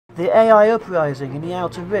The AI uprising in the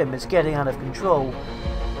Outer Rim is getting out of control.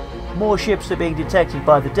 More ships are being detected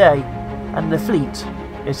by the day, and the fleet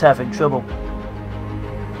is having trouble.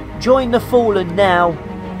 Join the Fallen now,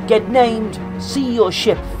 get named, see your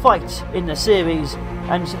ship fight in the series,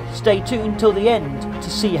 and stay tuned till the end to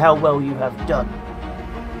see how well you have done.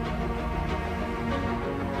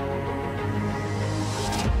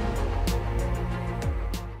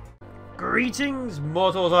 Greetings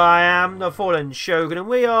mortals, I am the Fallen Shogun and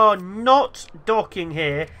we are not docking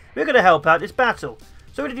here. We're going to help out this battle.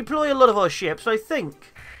 So we're going to deploy a lot of our ships, I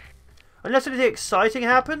think. Unless anything exciting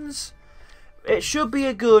happens, it should be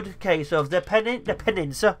a good case of the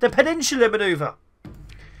Peninsula Manoeuvre.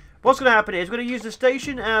 What's going to happen is we're going to use the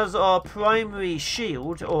station as our primary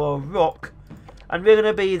shield, or rock, and we're going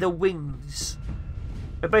to be the wings.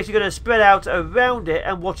 We're basically going to spread out around it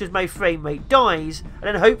and watch as my frame rate dies, and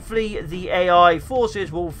then hopefully the AI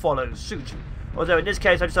forces will follow suit. Although in this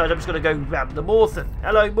case I decided I'm just going to go ram the Morthan.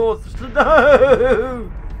 Hello Morthan.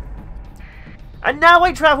 No! And now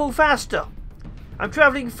I travel faster. I'm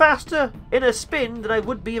travelling faster in a spin than I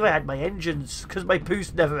would be if I had my engines, because my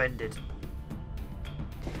boost never ended.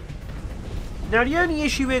 Now the only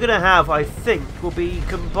issue we're going to have, I think, will be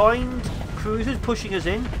combined cruisers pushing us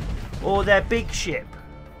in, or their big ship,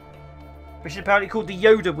 which is apparently called the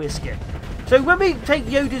Yoda Whiskey. So when we take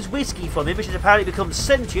Yoda's whiskey from him, which has apparently become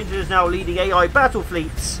sentient and is now leading AI battle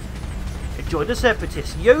fleets, join the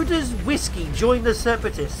Separatists. Yoda's whiskey, join the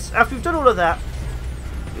Separatists. After we've done all of that,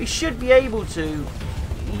 we should be able to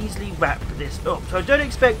easily wrap this up. So I don't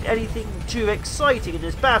expect anything too exciting in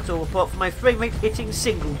this battle, apart from my frame rate hitting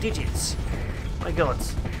single digits. My god.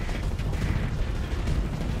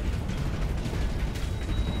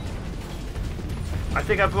 I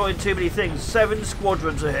think I brought in too many things. 7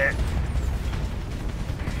 squadrons are here.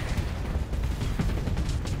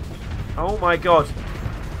 Oh my god.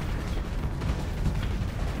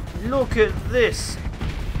 Look at this.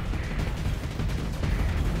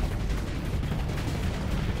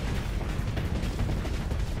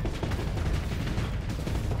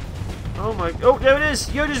 Oh my... Oh, there it is!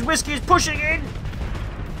 Yoda's whiskey is pushing in!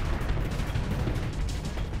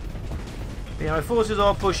 Yeah, my forces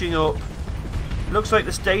are pushing up. Looks like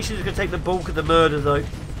the station is going to take the bulk of the murder, though. So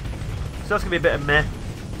that's going to be a bit of meh.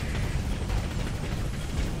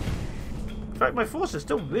 In fact, my forces are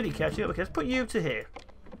still really catching up. Okay, let's put you to here.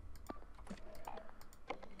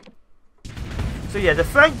 So yeah, the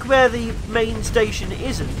flank where the main station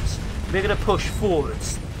isn't, we're going to push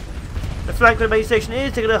forwards. The flank where the main station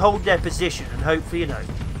is, they're going to hold their position and hopefully, you know,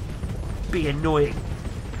 be annoying.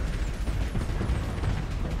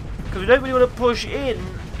 Because we don't really want to push in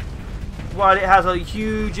while it has a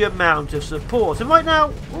huge amount of support. And right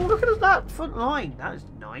now, oh, look at that front line. That is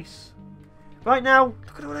nice. Right now,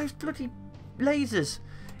 look at all those bloody lasers.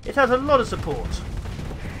 It has a lot of support.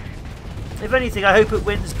 If anything, I hope it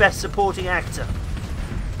wins Best Supporting Actor.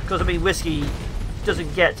 Because, I mean, Whiskey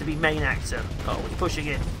doesn't get to be main actor. Oh, it's pushing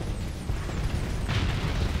in.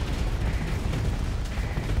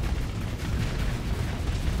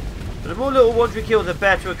 But the more little ones we kill, the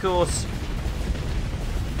better, of course.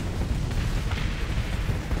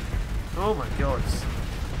 Oh my god.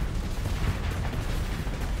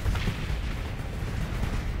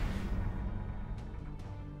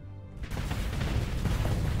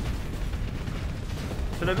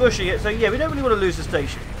 So they're rushing it, so yeah, we don't really want to lose the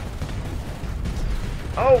station.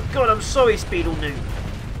 Oh god, I'm sorry, Speedle noob.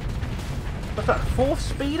 What's that,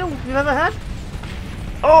 4th Speedle you've ever had?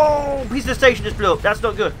 Oh, piece of the station just blew up. That's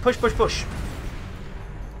not good. Push, push, push.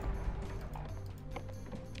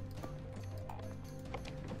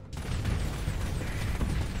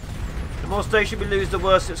 The more station we lose, the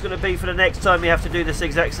worse it's going to be for the next time we have to do this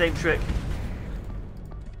exact same trick.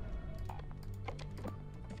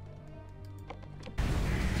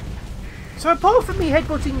 So apart from me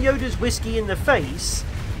headbutting Yoda's whiskey in the face,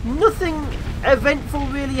 nothing eventful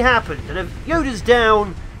really happened. And if Yoda's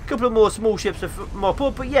down, a couple of more small ships to mop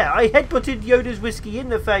up. But yeah, I headbutted Yoda's whiskey in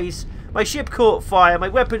the face, my ship caught fire, my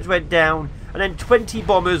weapons went down, and then 20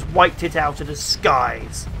 bombers wiped it out of the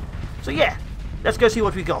skies. So yeah, let's go see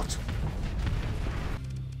what we got.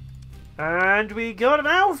 And we got an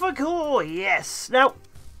Alpha Core, yes. Now,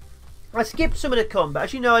 I skipped some of the combat.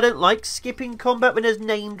 As you know, I don't like skipping combat when there's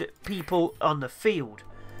named people on the field.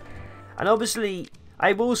 And obviously,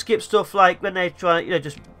 I will skip stuff like when they're trying, you know,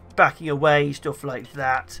 just backing away, stuff like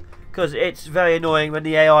that. Because it's very annoying when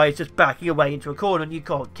the AI is just backing away into a corner and you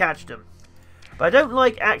can't catch them. But I don't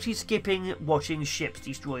like actually skipping watching ships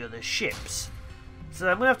destroy other ships. So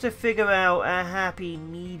I'm going to have to figure out a happy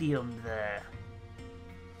medium there.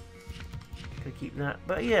 Could keep that.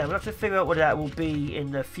 But yeah, we'll have to figure out what that will be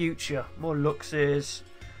in the future. More luxes,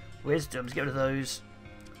 wisdoms, get rid of those.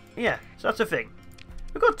 Yeah, so that's the thing.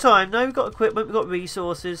 We've got time though, we've got equipment, we've got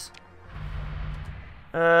resources.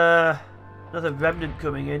 Another remnant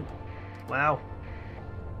coming in. Wow.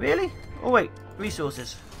 Really? Oh wait,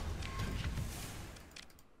 resources.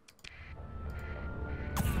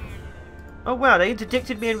 Oh wow, they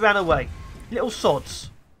interdicted me and ran away. Little sods.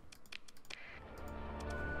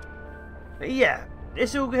 But yeah,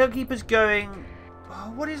 this will keep us going.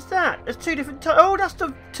 Oh, what is that? There's two different types. Oh, that's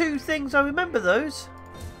the two things. I remember those.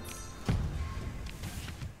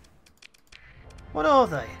 What are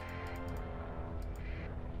they?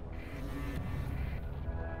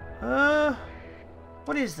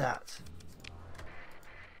 What is that?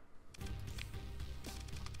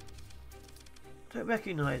 Don't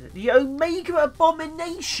recognise it. The Omega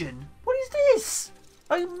Abomination? What is this?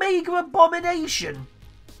 Omega Abomination?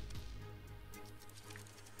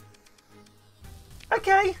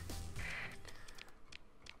 Okay.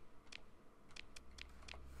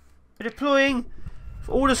 We're deploying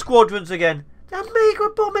for all the squadrons again. The Omega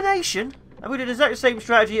Abomination? And we did the exact same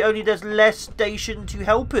strategy, only there's less station to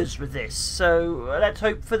help us with this. So let's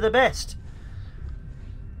hope for the best.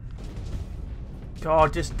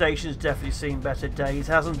 God, this station's definitely seen better days,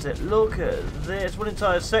 hasn't it? Look at this. One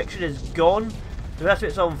entire section is gone. The rest of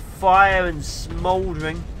it's on fire and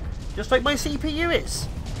smouldering. Just like my CPU is.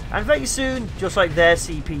 And very soon, just like their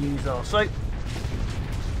CPUs are. So,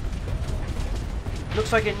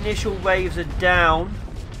 looks like initial waves are down.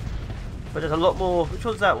 But there's a lot more. Which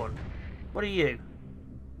one's that one? What are you?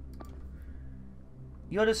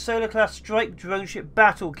 You're the Solar Class Strike Drone Ship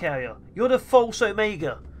Battle Carrier. You're the False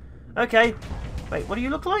Omega. Okay. Wait, what do you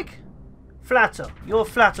look like? Flatter. You're a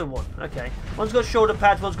flatter one. Okay. One's got shoulder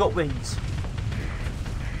pads, one's got wings.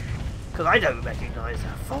 Because I don't recognise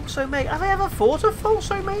that. False Omega. Have I ever fought a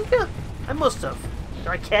False Omega? I must have. Do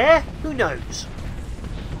I care? Who knows?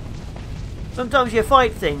 Sometimes you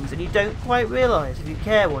fight things and you don't quite realise if you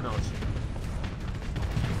care or not.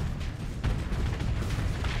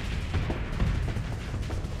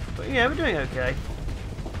 But yeah, we're doing okay.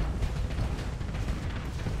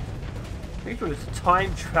 I think it was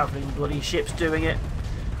time travelling bloody ships doing it.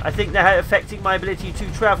 I think they're affecting my ability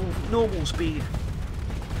to travel normal speed.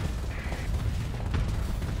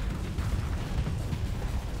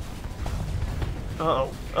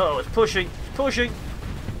 Uh-oh. Uh-oh, it's pushing. It's pushing.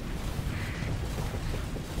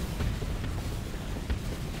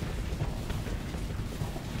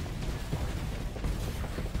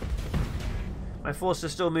 My forces are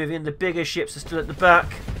still moving. The bigger ships are still at the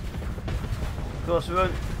back. Of course,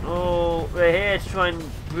 we're here to try and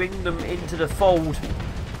bring them into the fold.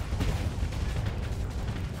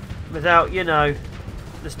 Without, you know,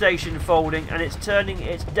 the station folding. And it's turning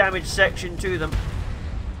its damaged section to them.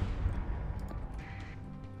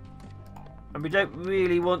 And we don't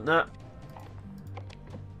really want that.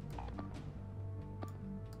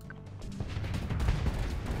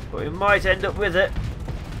 But we might end up with it.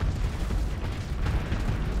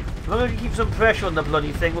 As long as we keep some pressure on the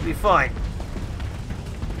bloody thing, we'll be fine.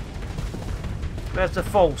 Where's the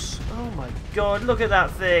false? Oh my god, look at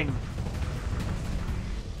that thing.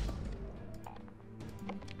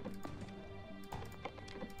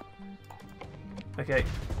 Okay.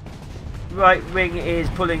 Right wing is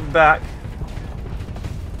pulling back.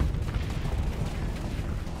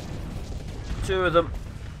 Two of them.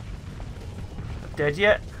 Not dead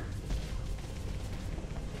yet.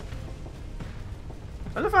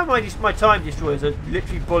 I love how my time destroyers are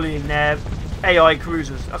literally bullying their AI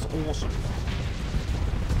cruisers. That's awesome.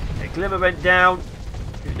 Okay, Glimmer went down.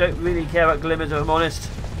 We don't really care about glimmers, if I'm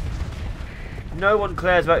honest. No one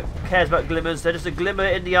cares about glimmers. They're just a glimmer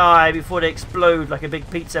in the eye before they explode like a big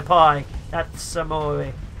pizza pie. That's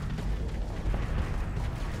amore.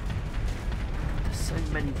 There's so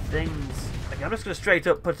many things. Okay, I'm just going to straight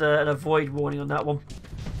up put an avoid warning on that one.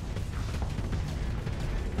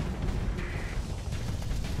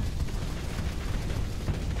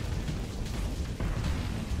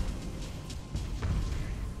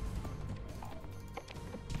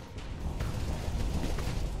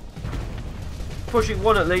 Pushing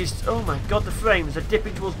one at least. Oh my god, the frames are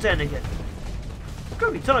dipping towards 10 again. It's got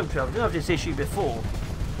to be time travel. I didn't have this issue before.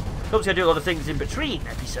 Obviously I do a lot of things in between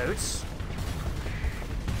episodes.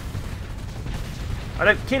 I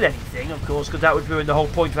don't kill anything, of course, because that would ruin the whole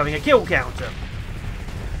point of having a kill counter.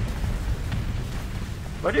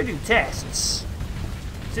 But I do tests.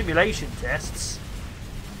 Simulation tests.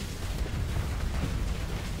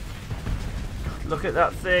 Look at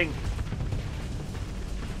that thing.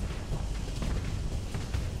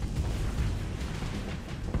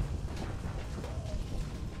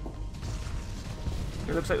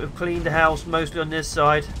 It looks like we've cleaned the house mostly on this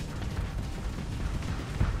side.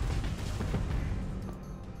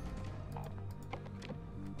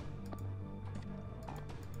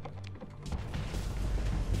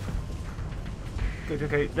 Good,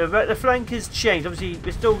 okay. The flank has changed. Obviously,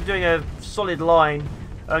 we're still doing a solid line.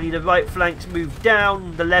 Only the right flank's moved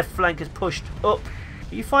down. The left flank is pushed up.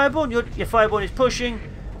 Are you Fireborn? Your Fireborn is pushing.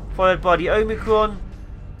 Followed by the Omicron.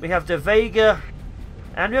 We have the Vega.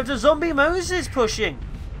 And we have the Zombie Moses pushing.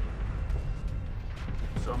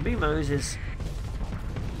 Zombie Moses.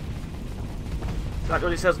 That's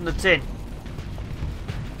what it says on the tin.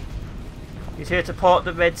 He's here to part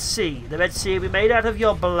the Red Sea. The Red Sea will be made out of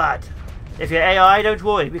your blood. If you're AI, don't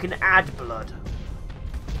worry. We can add blood.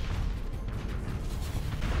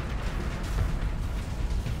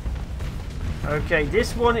 Okay,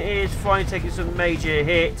 this one is finally taking some major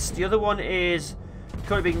hits. The other one is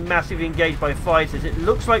currently being massively engaged by fighters. It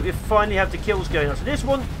looks like we finally have the kills going on. So this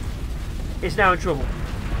one is now in trouble.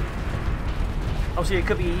 Obviously, it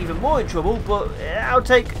could be even more in trouble, but I'll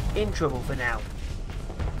take in trouble for now.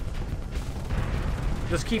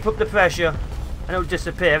 Just keep up the pressure and it'll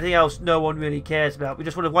disappear. Everything else no one really cares about. We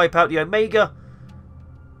just want to wipe out the Omega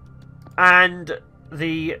and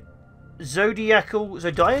the Zodiacal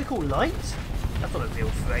Light? That's not a real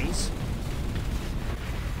phrase.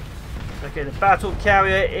 Okay, the battle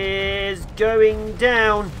carrier is going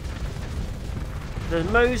down. The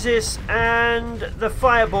Moses and the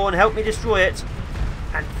Fireborn help me destroy it.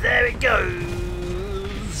 And there it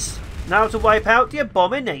goes. Now to wipe out the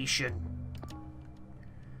Abomination.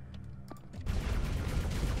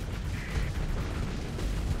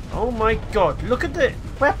 Oh my god, look at the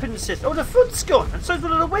weapon system. Oh, the foot's gone, and so's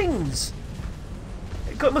one of the wings.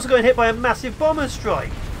 It must have got hit by a massive bomber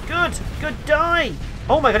strike. Good, good die.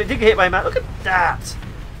 Oh my god, it did get hit by a man. Look at that.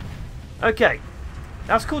 Okay,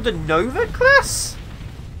 that's called the Nova class?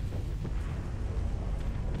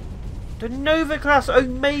 The Nova class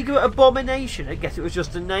Omega Abomination. I guess it was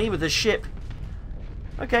just the name of the ship.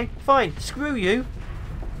 Okay, fine. Screw you.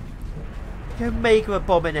 The Omega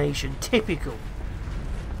Abomination. Typical.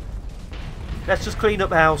 Let's just clean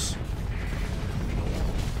up house.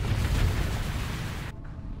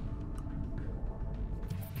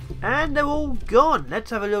 And they're all gone.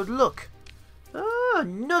 Let's have a little look. Ah,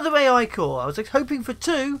 another AI core. I was hoping for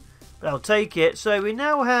 2, but I'll take it. So we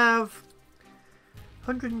now have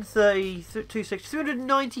 130, 260,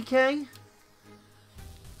 390k,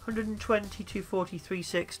 120, 240,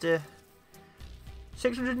 360,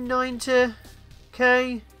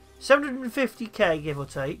 690k, 750k give or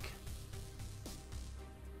take.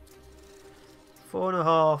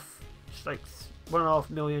 4.5, it's like 1.5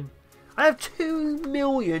 million. I have 2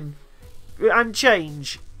 million and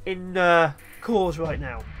change in cores right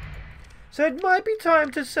now. So it might be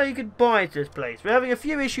time to say goodbye to this place. We're having a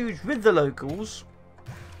few issues with the locals,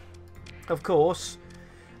 of course.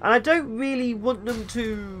 And I don't really want them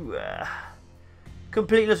to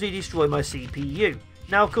completely destroy my CPU.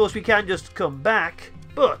 Now, of course, we can just come back,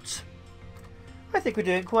 but I think we're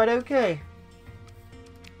doing quite okay.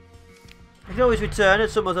 We can always return at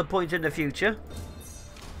some other point in the future.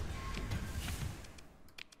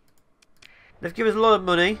 They've given us a lot of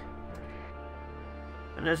money.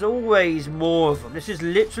 And there's always more of them. This is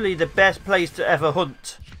literally the best place to ever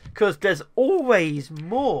hunt. Because there's always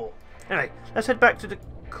more. Anyway, let's head back to the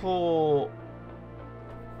core.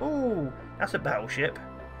 Ooh, that's a battleship.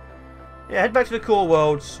 Yeah, head back to the core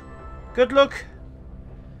worlds. Good luck.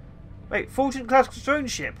 Wait, Fulton class drone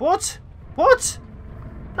ship. What? What?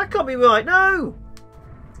 That can't be right. No!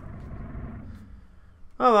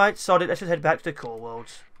 Alright, sod it. Let's just head back to the core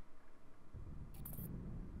worlds.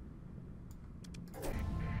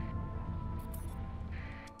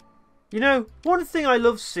 You know, one thing I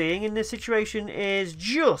love seeing in this situation is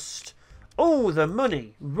just all the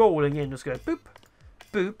money rolling in. Let's go boop,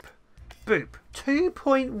 boop, boop.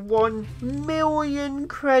 2.1 million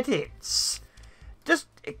credits. Just,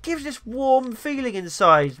 it gives this warm feeling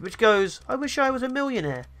inside, which goes, I wish I was a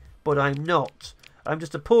millionaire. But I'm not. I'm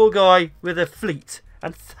just a poor guy with a fleet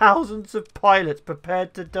and thousands of pilots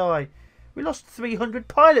prepared to die. We lost 300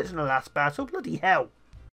 pilots in the last battle. Bloody hell.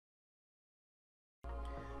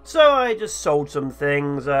 So I just sold some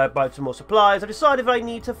things, bought some more supplies. I decided I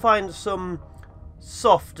need to find some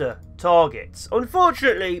softer targets.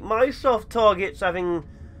 Unfortunately, my soft target's having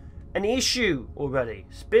an issue already.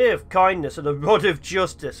 Spear of Kindness and the Rod of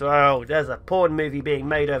Justice. Oh, there's a porn movie being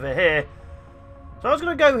made over here. So I was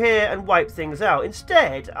going to go here and wipe things out.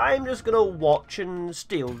 Instead, I'm just going to watch and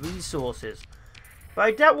steal resources. But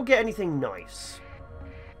I doubt we'll get anything nice.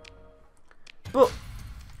 But,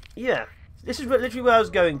 yeah. This is literally where I was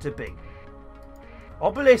going to be.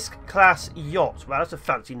 Obelisk class yacht. Wow, that's a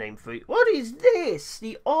fancy name for it. What is this?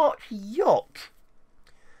 The Arch Yacht.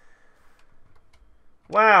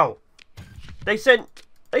 Wow. They sent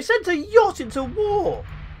a yacht into war.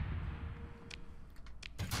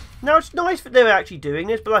 Now, it's nice that they're actually doing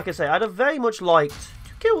this, but like I say, I'd have very much liked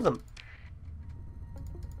to kill them.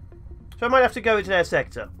 So I might have to go into their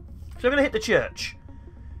sector. So I'm going to hit the church.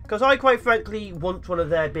 Because I quite frankly want one of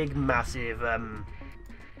their big, massive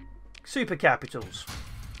super capitals.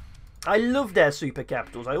 I love their super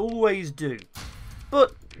capitals. I always do.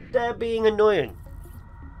 But they're being annoying.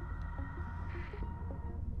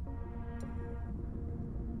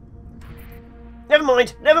 Never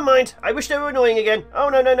mind, never mind. I wish they were annoying again. Oh,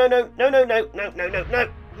 no, no, no, no, no, no, no, no, no, no, no,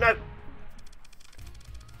 no.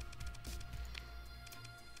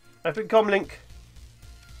 Open comlink.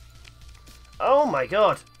 Oh my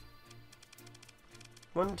god.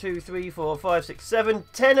 1, 2, 3, 4, 5, 6, 7,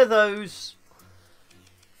 10 of those.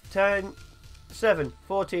 10, 7,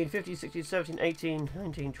 14, 15, 16, 17, 18,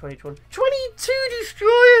 19, 20, 20. 22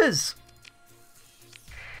 destroyers!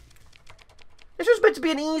 This was meant to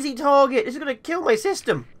be an easy target. This is going to kill my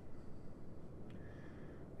system.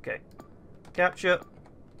 Okay. Capture.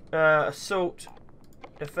 Assault.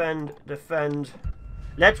 Defend. Defend.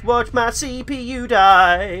 Let's watch my CPU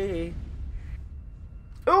die.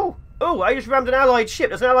 Oh! Oh, I just rammed an allied ship.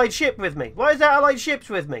 There's an allied ship with me. Why is that allied ship's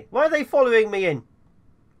with me? Why are they following me in?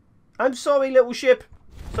 I'm sorry, little ship.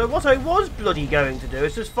 So what I was bloody going to do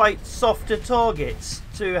is just fight softer targets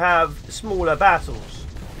to have smaller battles.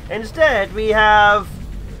 Instead, we have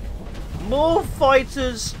more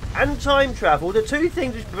fighters and time travel, the two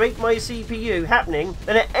things which break my CPU, happening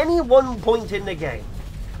than at any one point in the game.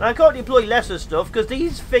 And I can't deploy lesser stuff because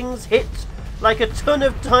these things hit like a ton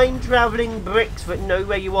of time-travelling bricks that know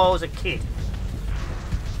where you are as a kid.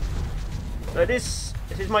 So this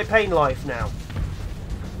is my pain life now.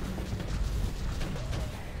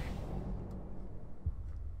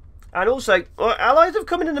 And also, our allies have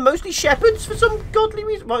come in and mostly shepherds for some godly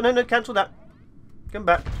reason. Well, no, cancel that. Come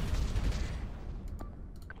back.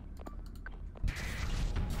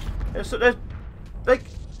 There's like,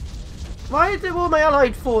 why are all my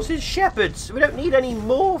allied forces shepherds? We don't need any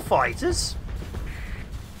more fighters.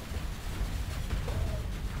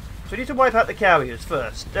 So we need to wipe out the carriers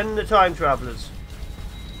first, then the time travellers.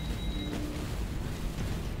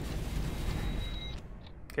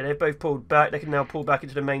 Okay, they've both pulled back. They can now pull back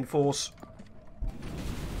into the main force.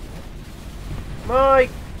 My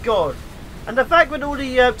god. And the fact that all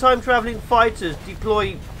the time-travelling fighters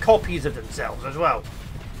deploy copies of themselves as well.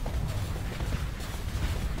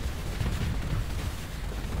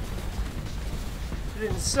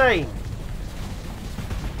 It's insane.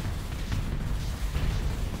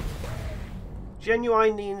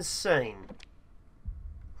 Genuinely insane.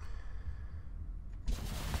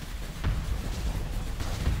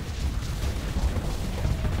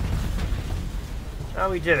 How are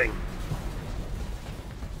we doing?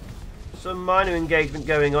 Some minor engagement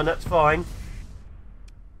going on, that's fine.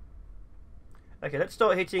 Okay, let's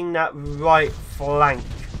start hitting that right flank.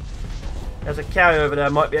 There's a carrier over there I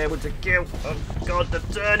might be able to kill. Oh god, they're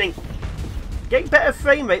turning. Getting better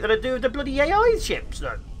frame rate than I do with the bloody AI ships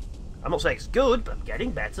though. I'm not saying it's good, but I'm getting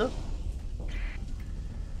better.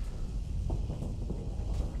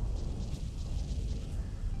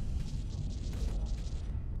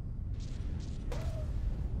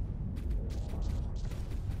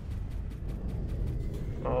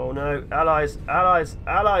 Oh no, allies, allies,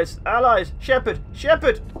 allies, allies, shepherd,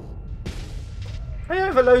 shepherd! I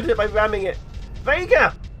overloaded it by ramming it.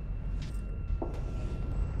 Vega!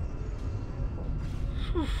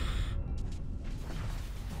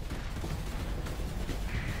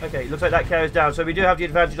 Okay, looks like that carries down, so we do have the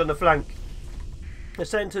advantage on the flank. The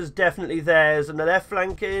centre's definitely theirs, and the left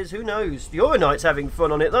flank is, who knows? The Aura Knight's having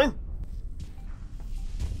fun on it though.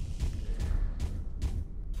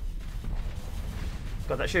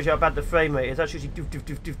 God, that shows you how bad the frame rate is. That shows you doof doof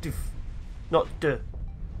doof doof doof. Not duh.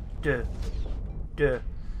 Duh. Duh.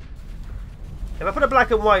 If I put a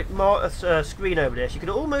black and white screen over this, you can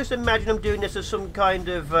almost imagine I'm doing this as some kind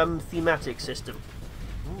of thematic system.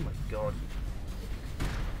 Oh my god.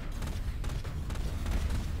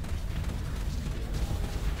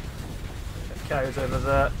 That carries over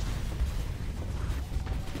there.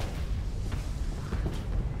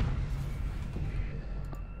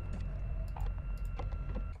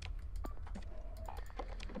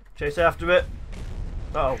 Chase after it.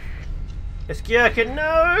 Uh oh. Iskierka,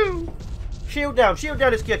 no! Shield down,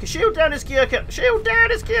 Iskierka, shield down, Iskierka, shield down,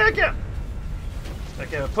 Iskierka!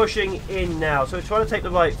 Okay, we're pushing in now, so we're trying to take the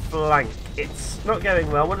right flank. It's not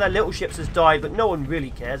going well. One of their little ships has died, but no one really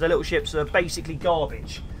cares. Their little ships are basically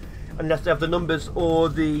garbage, unless they have the numbers or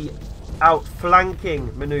the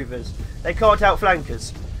outflanking manoeuvres. They can't outflank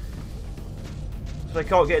us, so they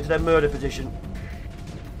can't get into their murder position.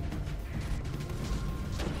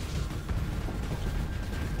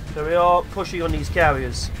 So we are pushing on these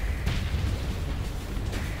carriers.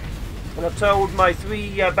 And I've told my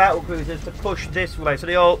 3 battle cruisers to push this way, so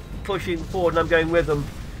they are pushing forward and I'm going with them.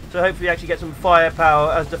 So hopefully actually get some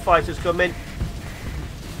firepower as the fighters come in.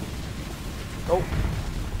 Oh.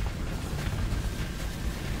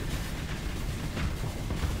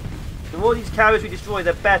 The more these carriers we destroy,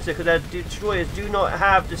 the better, because their destroyers do not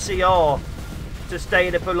have the CR to stay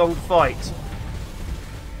in a prolonged fight.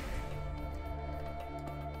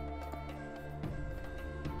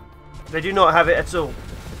 They do not have it at all.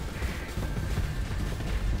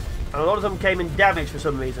 And a lot of them came in damage for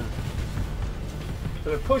some reason.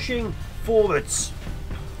 So we're pushing forwards.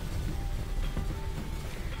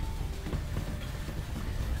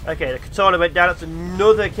 Okay, the Katana went down. That's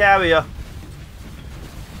another carrier.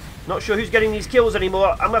 Not sure who's getting these kills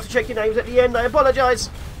anymore. I'm going to have to check your names at the end. I apologise.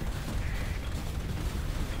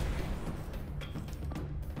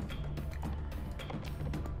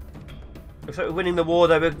 Looks like we're winning the war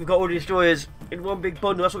though. We've got all the destroyers in one big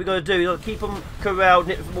bundle. That's what we've got to do. We've got to keep them corralled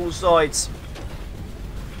and hit from all sides.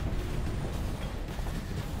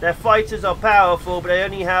 Their fighters are powerful, but they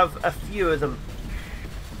only have a few of them.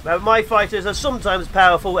 Now, my fighters are sometimes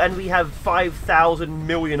powerful, and we have 5,000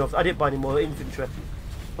 million of them. I didn't buy any more infantry.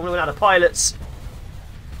 I'm going to run out of pilots.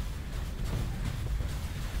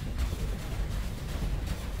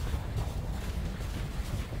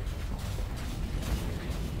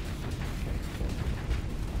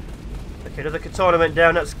 Okay, another Katana went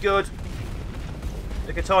down. That's good.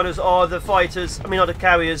 The Katanas are the fighters. I mean, are the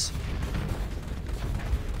carriers.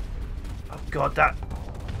 Oh god, that.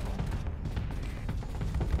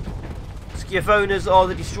 Sciafonas are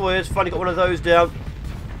the destroyers. Finally got one of those down.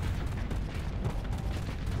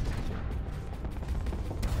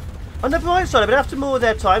 On the bright side of it, after more of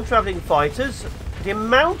their time travelling fighters, the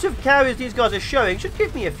amount of carriers these guys are showing should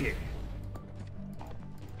give me a few.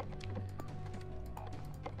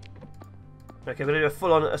 Okay, we're going to do a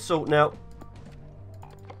full-on assault now.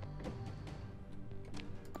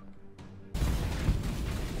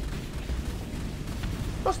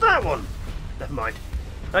 What's that one? Never mind.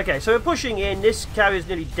 Okay, so we're pushing in. This carrier's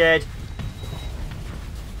nearly dead.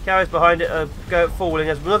 Carriers behind it are falling.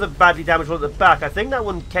 There's another badly damaged one at the back. I think that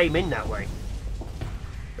one came in that way.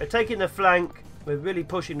 We're taking the flank. We're really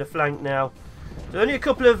pushing the flank now. So only a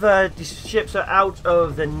couple of ships are out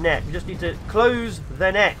of the net. We just need to close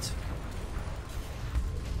the net.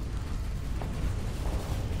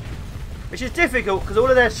 Which is difficult because all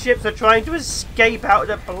of their ships are trying to escape out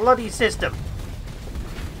of the bloody system.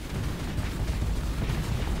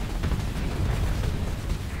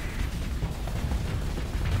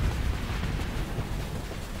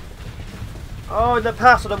 Oh, in the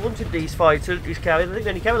past when I wanted these fighters, these carriers, I think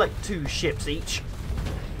they only carry like 2 ships each.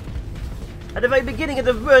 At the very beginning of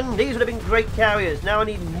the run, these would have been great carriers. Now I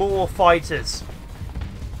need more fighters.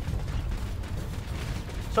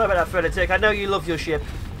 Sorry about that, Frenetic. I know you love your ship.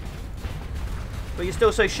 But you're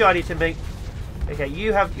still so shiny to me. Okay,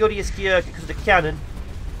 you're the Iskier because of the cannon.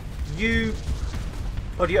 You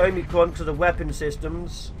are the Omicron because of the weapon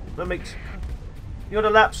systems. That makes... You're the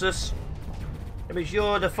Lapsus. That means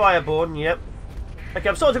you're the Fireborn, yep. Okay,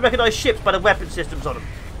 I'm starting to recognise ships by the weapon systems on them.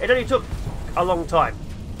 It only took a long time.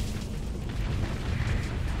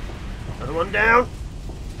 Another one down.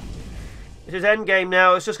 This is endgame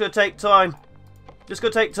now. It's just going to take time. Just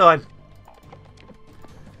going to take time.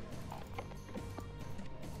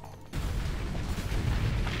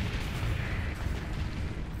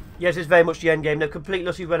 Yes, it's very much the end game. They've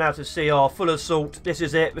completely run out of CR, full assault. This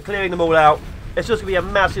is it. We're clearing them all out. It's just going to be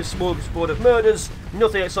a massive smorgasbord of murders.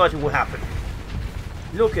 Nothing exciting will happen.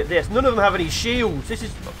 Look at this. None of them have any shields. This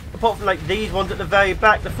is, apart from like these ones at the very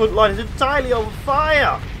back, the front line is entirely on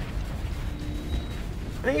fire.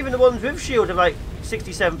 And even the ones with shields are like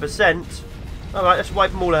 67%. Alright, let's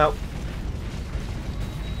wipe them all out.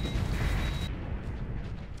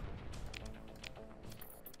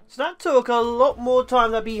 So that took a lot more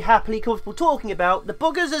time than I'd be happily comfortable talking about. The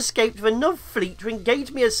buggers escaped with enough fleet to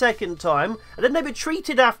engage me a second time, and then they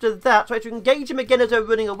retreated after that, so I had to engage them again as they were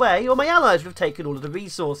running away, or my allies would have taken all of the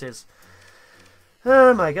resources.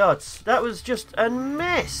 Oh my god, that was just a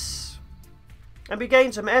mess. And we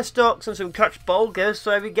gained some S-stocks and some catch bulgars,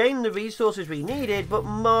 so we gained the resources we needed, but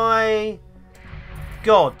my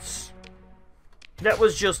gods. That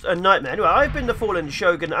was just a nightmare. Anyway, I've been the Fallen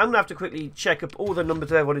Shogun. I'm going to have to quickly check up all the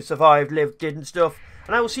numbers of everyone who survived, lived, did and stuff.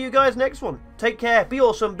 And I will see you guys next one. Take care, be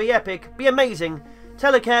awesome, be epic, be amazing.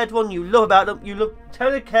 Tell a cared one you love about them.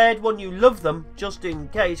 Tell a cared one you love them, just in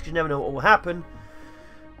case, because you never know what will happen.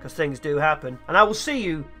 Because things do happen. And I will see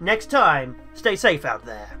you next time. Stay safe out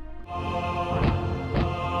there.